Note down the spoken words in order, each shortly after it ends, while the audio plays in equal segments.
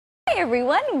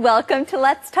everyone, welcome to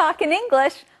Let's Talk in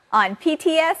English on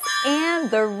PTS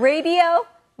and the radio.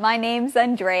 My name's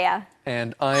Andrea.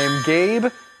 And I'm Gabe.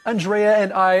 Andrea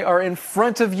and I are in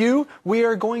front of you. We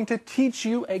are going to teach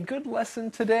you a good lesson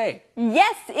today.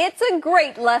 Yes, it's a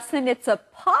great lesson. It's a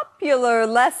popular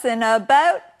lesson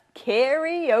about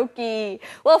karaoke.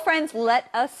 Well, friends, let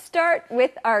us start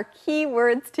with our key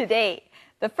words today.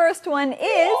 The first one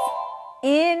is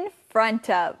in front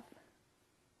of.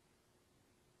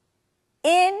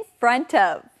 In front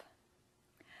of.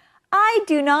 I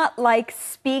do not like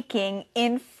speaking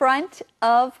in front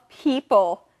of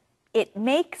people. It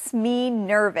makes me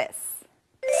nervous.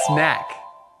 Snack.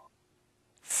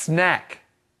 Snack.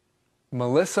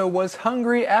 Melissa was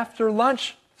hungry after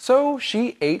lunch, so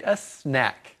she ate a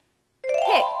snack.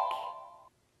 Pick.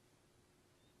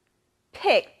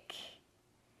 Pick.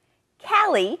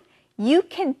 Callie, you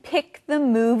can pick the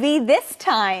movie this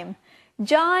time.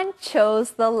 John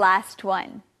chose the last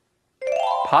one.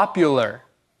 Popular.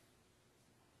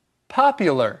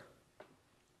 Popular.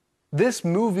 This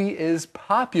movie is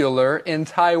popular in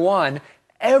Taiwan.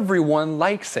 Everyone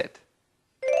likes it.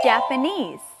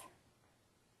 Japanese.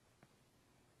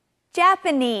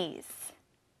 Japanese.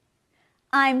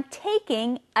 I'm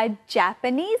taking a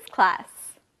Japanese class.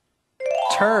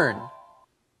 Turn.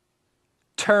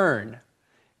 Turn.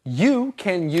 You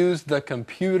can use the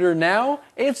computer now.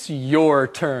 It's your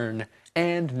turn.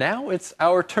 And now it's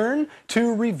our turn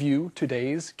to review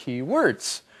today's key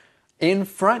words. In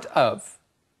front of.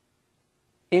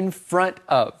 In front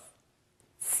of.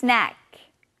 Snack.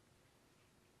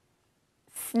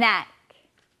 Snack.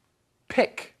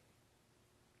 Pick.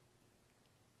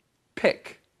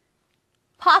 Pick.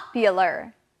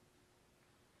 Popular.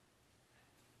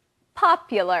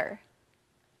 Popular.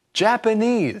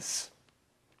 Japanese.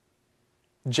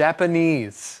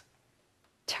 Japanese.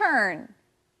 Turn.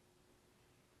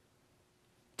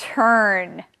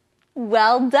 Turn.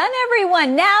 Well done,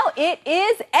 everyone. Now it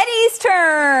is Eddie's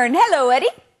turn. Hello, Eddie.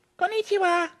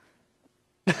 Konnichiwa.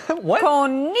 What?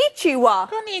 Konnichiwa.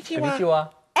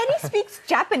 Konnichiwa. Eddie speaks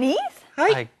Japanese?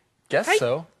 Hi. I guess Hi.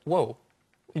 so. Whoa.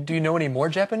 Do you know any more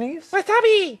Japanese?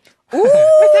 Wasabi. Ooh,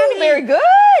 Wasabi. very good.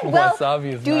 Well,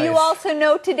 Wasabi is do you nice. also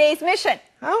know today's mission?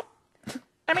 Oh.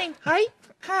 Hi.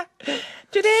 Ha.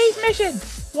 Today's mission.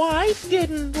 Why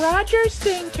didn't Roger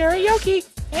sing karaoke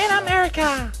in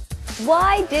America?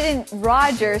 Why didn't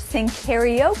Roger sing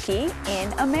karaoke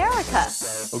in America?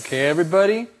 Okay,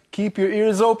 everybody, keep your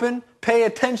ears open, pay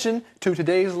attention to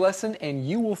today's lesson, and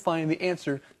you will find the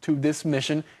answer to this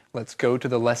mission. Let's go to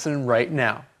the lesson right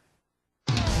now.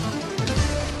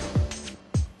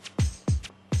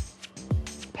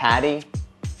 Patty,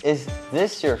 is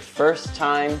this your first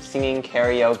time singing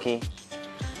karaoke?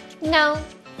 No.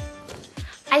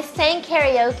 I sang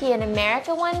karaoke in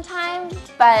America one time,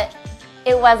 but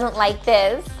it wasn't like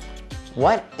this.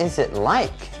 What is it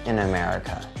like in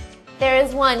America? There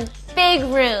is one big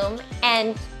room,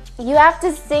 and you have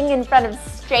to sing in front of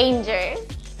strangers.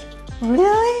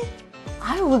 Really?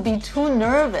 I would be too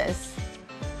nervous.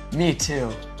 Me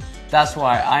too. That's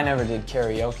why I never did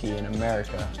karaoke in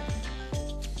America.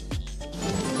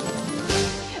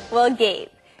 Well, Gabe,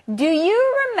 do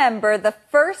you remember the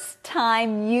first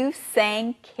time you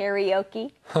sang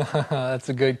karaoke? That's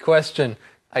a good question.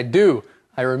 I do.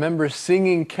 I remember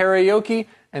singing karaoke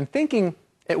and thinking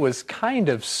it was kind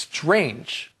of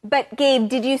strange. But Gabe,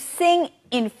 did you sing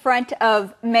in front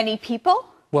of many people?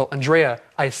 Well, Andrea,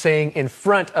 I sang in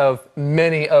front of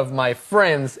many of my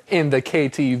friends in the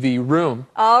KTV room.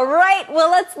 All right,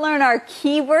 well, let's learn our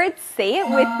keywords. Say it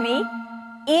with me.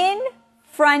 In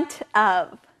front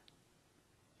of.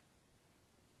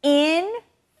 In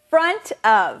front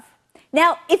of.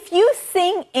 Now, if you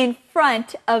sing in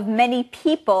front of many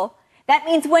people, that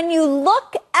means when you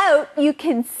look out, you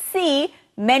can see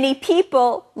many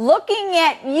people looking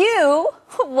at you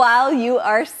while you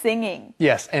are singing.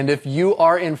 Yes, and if you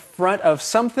are in front of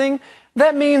something,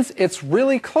 that means it's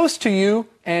really close to you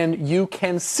and you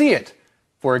can see it.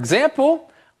 For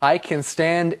example, I can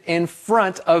stand in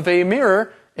front of a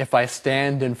mirror. If I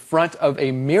stand in front of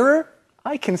a mirror,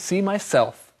 I can see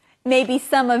myself. Maybe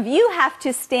some of you have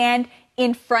to stand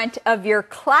in front of your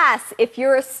class. If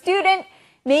you're a student,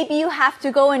 maybe you have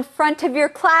to go in front of your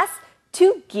class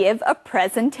to give a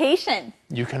presentation.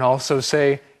 You can also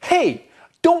say, "Hey,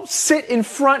 don't sit in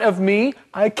front of me.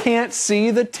 I can't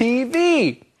see the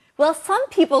TV." Well, some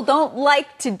people don't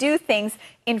like to do things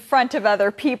in front of other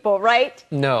people, right?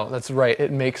 No, that's right.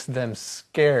 It makes them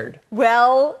scared.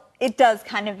 Well, it does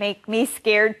kind of make me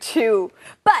scared too.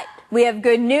 But we have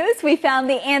good news. We found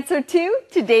the answer to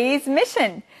today's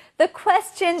mission. The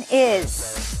question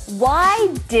is,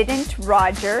 why didn't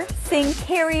Roger sing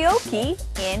karaoke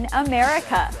in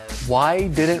America? Why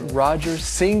didn't Roger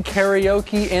sing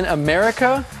karaoke in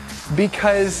America?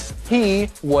 Because he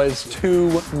was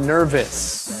too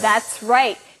nervous. That's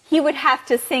right. He would have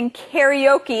to sing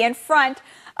karaoke in front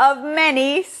of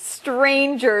many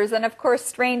strangers. And of course,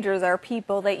 strangers are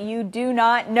people that you do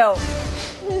not know.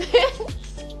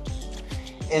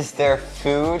 Is there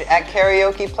food at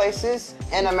karaoke places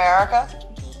in America?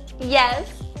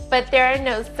 Yes, but there are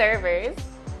no servers.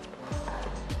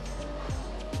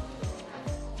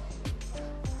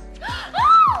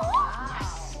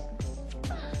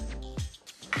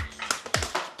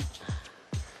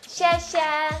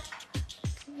 Shasha.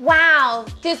 Wow,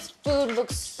 this food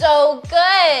looks so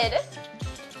good.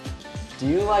 Do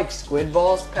you like squid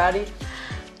balls, Patty?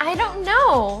 I don't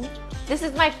know. This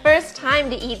is my first time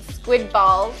to eat squid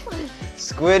balls.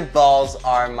 Squid balls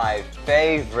are my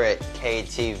favorite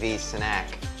KTV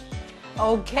snack.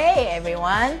 Okay,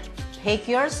 everyone, pick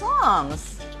your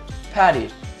songs. Patty,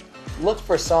 look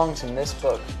for songs in this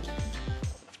book.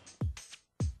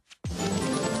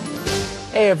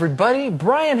 Hey everybody,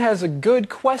 Brian has a good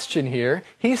question here.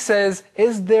 He says,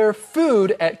 is there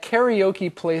food at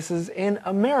karaoke places in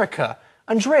America?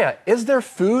 Andrea, is there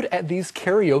food at these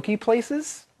karaoke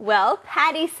places? Well,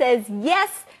 Patty says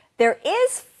yes, there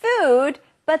is food,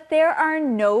 but there are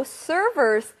no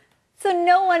servers. So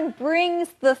no one brings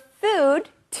the food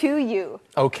to you.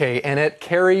 Okay, and at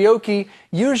karaoke,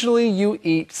 usually you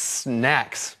eat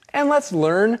snacks. And let's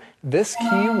learn this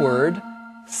key word,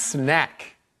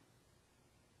 snack.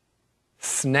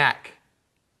 Snack.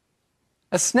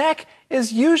 A snack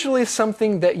is usually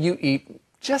something that you eat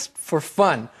just for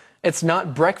fun. It's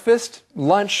not breakfast,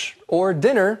 lunch, or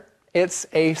dinner. It's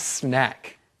a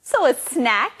snack. So a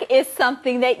snack is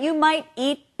something that you might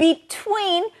eat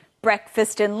between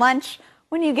breakfast and lunch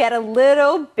when you get a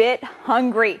little bit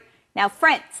hungry. Now,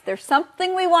 friends, there's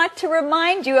something we want to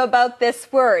remind you about this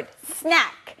word,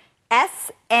 snack.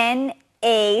 S-N-A-C-K.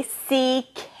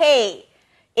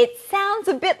 It sounds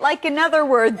a bit like another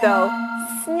word, though.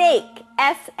 Snake.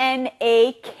 S-N-A-K-E.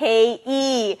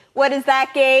 What is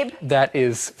that, Gabe? That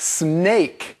is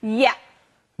snake. Yeah.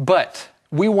 But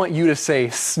we want you to say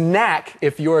snack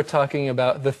if you're talking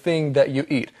about the thing that you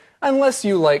eat, unless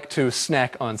you like to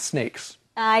snack on snakes.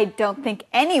 I don't think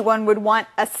anyone would want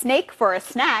a snake for a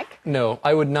snack. No,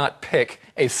 I would not pick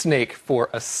a snake for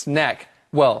a snack.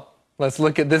 Well, let's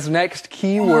look at this next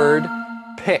key word,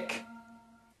 pick.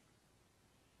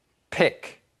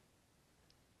 Pick.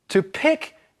 To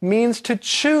pick means to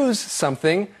choose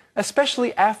something,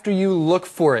 especially after you look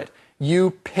for it.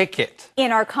 You pick it.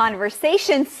 In our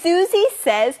conversation, Susie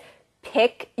says,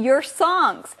 pick your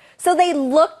songs. So they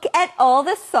look at all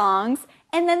the songs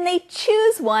and then they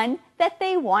choose one that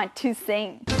they want to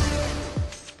sing.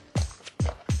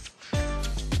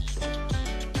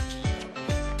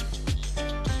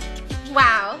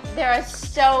 Wow, there are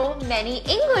so many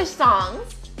English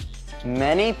songs.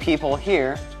 Many people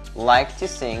here like to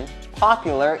sing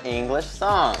popular English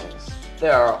songs.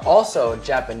 There are also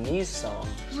Japanese songs.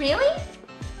 Really?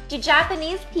 Do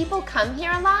Japanese people come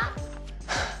here a lot?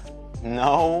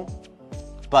 No,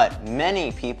 but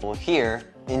many people here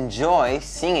enjoy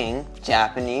singing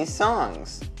Japanese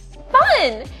songs.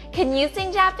 Fun! Can you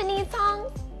sing Japanese songs?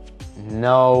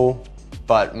 No,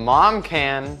 but Mom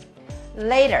can.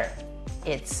 Later,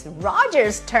 it's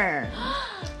Roger's turn.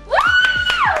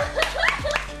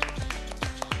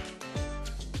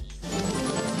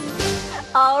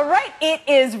 All right, it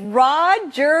is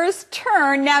Roger's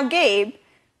turn. Now, Gabe,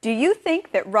 do you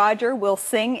think that Roger will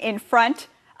sing in front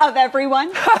of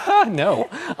everyone? No,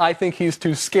 I think he's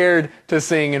too scared to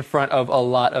sing in front of a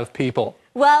lot of people.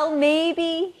 Well,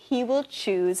 maybe he will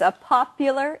choose a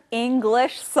popular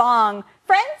English song.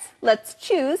 Friends, let's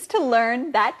choose to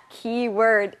learn that key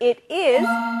word. It is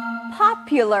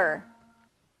popular.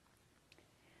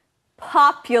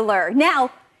 Popular.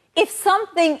 Now, if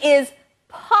something is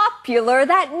popular,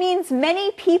 that means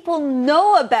many people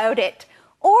know about it,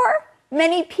 or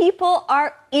many people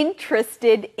are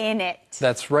interested in it.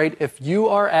 That's right. If you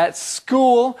are at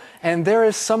school and there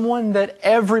is someone that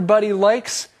everybody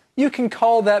likes, you can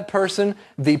call that person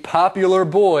the popular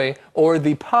boy or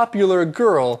the popular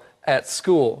girl at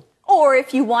school. Or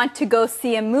if you want to go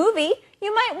see a movie,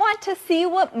 you might want to see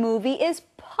what movie is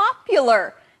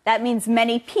popular. That means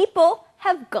many people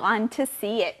have gone to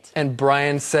see it. And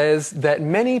Brian says that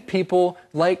many people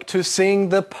like to sing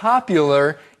the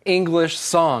popular English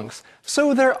songs.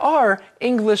 So there are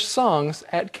English songs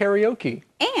at karaoke.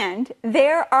 And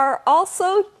there are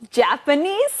also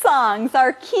Japanese songs.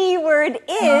 Our key word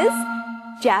is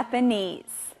Japanese.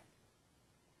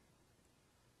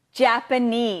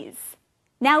 Japanese.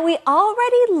 Now, we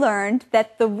already learned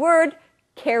that the word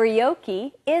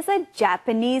karaoke is a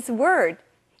Japanese word.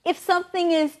 If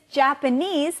something is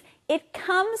Japanese, it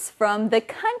comes from the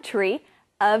country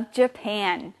of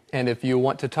Japan. And if you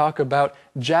want to talk about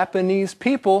Japanese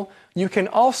people, you can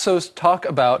also talk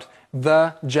about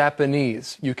the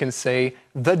Japanese. You can say,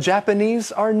 the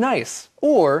Japanese are nice,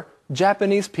 or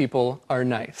Japanese people are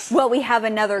nice. Well, we have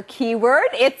another keyword.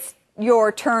 It's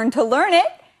your turn to learn it.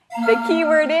 The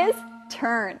keyword is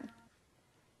turn.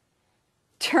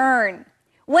 Turn.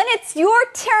 When it's your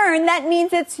turn, that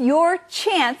means it's your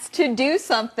chance to do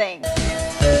something.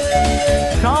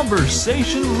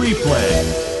 Conversation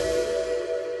replay.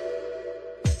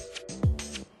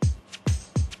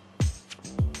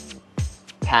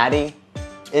 Patty,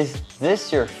 is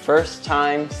this your first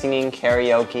time singing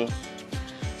karaoke?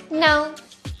 No.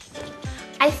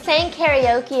 I sang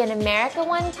karaoke in America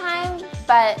one time,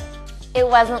 but it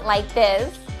wasn't like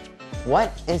this.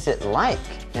 What is it like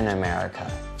in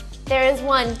America? There is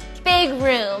one big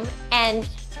room, and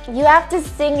you have to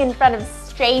sing in front of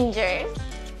strangers.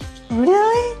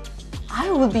 Really?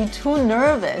 I would be too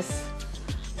nervous.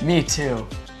 Me too.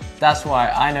 That's why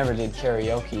I never did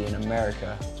karaoke in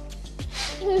America.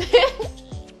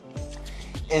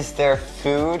 Is there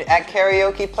food at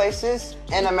karaoke places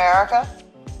in America?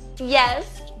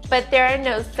 Yes, but there are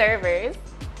no servers.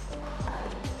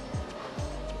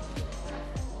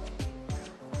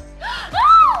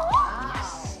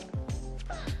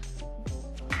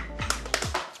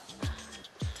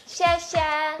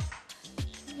 Shasha.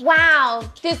 Wow,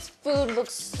 this food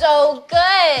looks so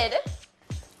good.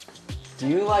 Do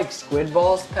you like squid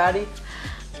balls, Patty?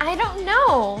 I don't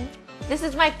know. This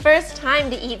is my first time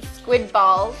to eat squid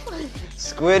balls.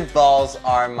 Squid balls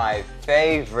are my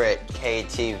favorite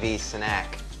KTV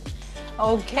snack.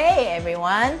 Okay,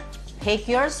 everyone, pick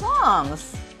your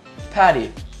songs.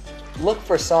 Patty, look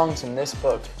for songs in this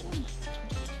book.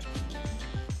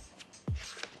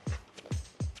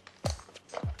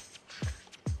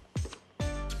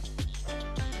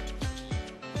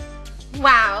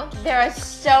 Wow, there are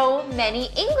so many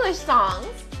English songs.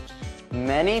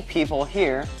 Many people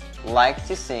here like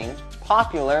to sing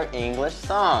popular English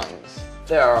songs.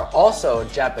 There are also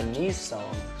Japanese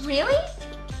songs. Really?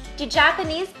 Do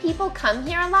Japanese people come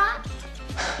here a lot?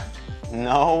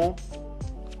 No,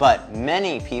 but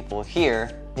many people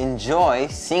here enjoy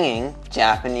singing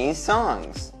Japanese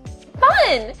songs.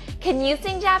 Fun! Can you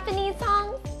sing Japanese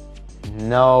songs?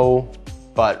 No,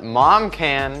 but Mom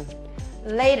can.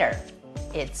 Later,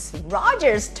 it's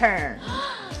Roger's turn.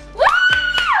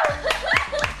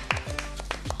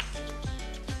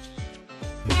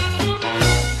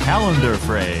 Calendar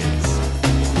phrase.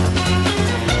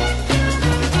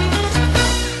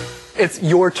 It's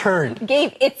your turn.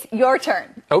 Gabe, it's your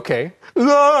turn. Okay.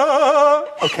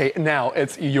 Okay, now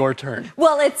it's your turn.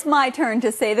 Well, it's my turn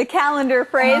to say the calendar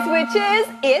phrase, which is,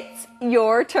 it's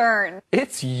your turn.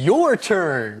 It's your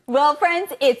turn. Well,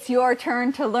 friends, it's your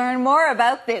turn to learn more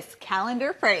about this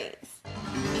calendar phrase.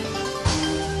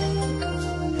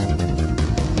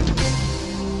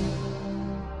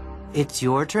 It's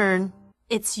your turn.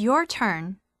 It's your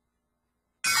turn.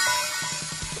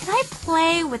 Can I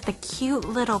play with the cute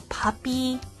little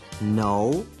puppy?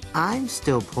 No, I'm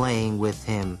still playing with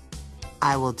him.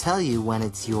 I will tell you when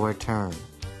it's your turn.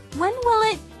 When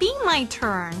will it be my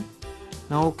turn?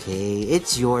 Okay,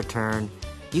 it's your turn.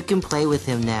 You can play with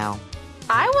him now.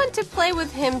 I want to play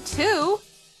with him too.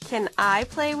 Can I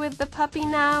play with the puppy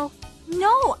now?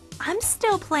 No, I'm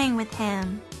still playing with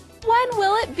him. When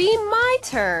will it be my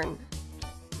turn?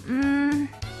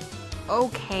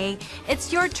 Okay.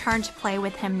 It's your turn to play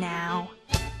with him now.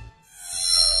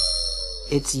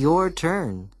 It's your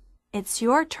turn. It's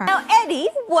your turn. Now, Eddie,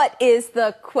 what is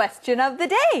the question of the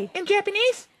day? In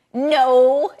Japanese?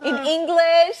 No, in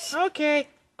English. Okay.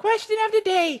 Question of the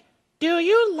day. Do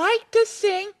you like to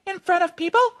sing in front of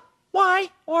people?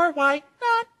 Why or why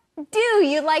not? Do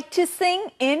you like to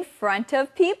sing in front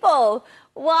of people?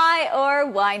 Why or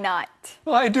why not?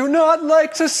 I do not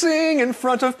like to sing in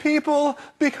front of people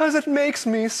because it makes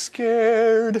me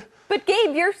scared. But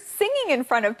Gabe, you're singing in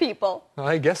front of people.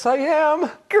 I guess I am.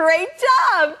 Great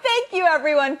job! Thank you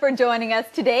everyone for joining us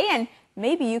today, and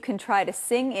maybe you can try to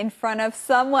sing in front of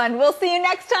someone. We'll see you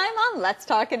next time on Let's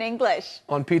Talk in English.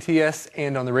 On PTS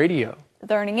and on the radio.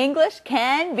 Learning English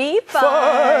can be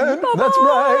fun. Fun! That's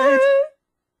right.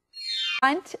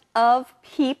 Front of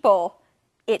people.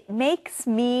 It makes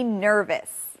me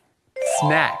nervous.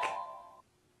 Snack.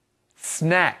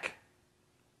 Snack.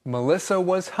 Melissa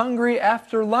was hungry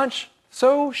after lunch,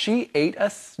 so she ate a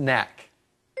snack.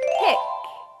 Pick.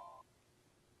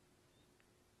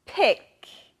 Pick.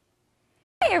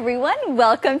 Hi everyone,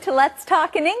 welcome to Let's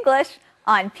Talk in English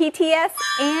on PTS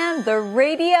and the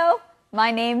radio.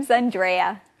 My name's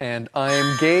Andrea. And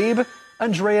I'm Gabe.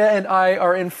 Andrea and I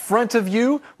are in front of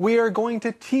you. We are going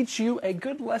to teach you a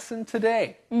good lesson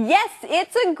today. Yes,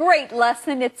 it's a great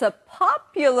lesson. It's a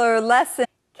popular lesson.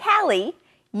 Callie,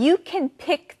 you can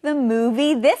pick the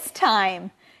movie this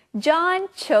time. John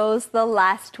chose the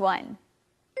last one.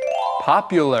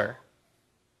 Popular.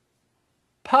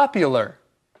 Popular.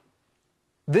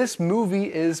 This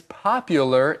movie is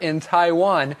popular in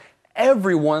Taiwan.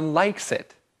 Everyone likes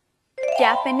it.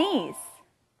 Japanese.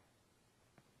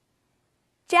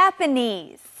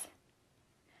 Japanese.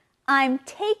 I'm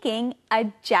taking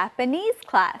a Japanese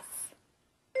class.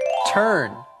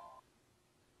 Turn.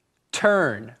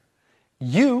 Turn.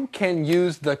 You can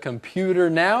use the computer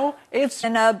now. It's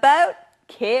about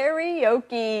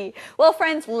karaoke. Well,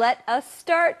 friends, let us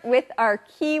start with our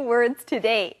keywords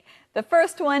today. The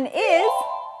first one is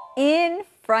in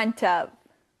front of.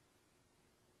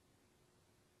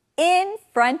 In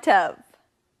front of.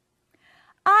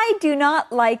 I do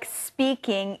not like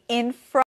speaking in front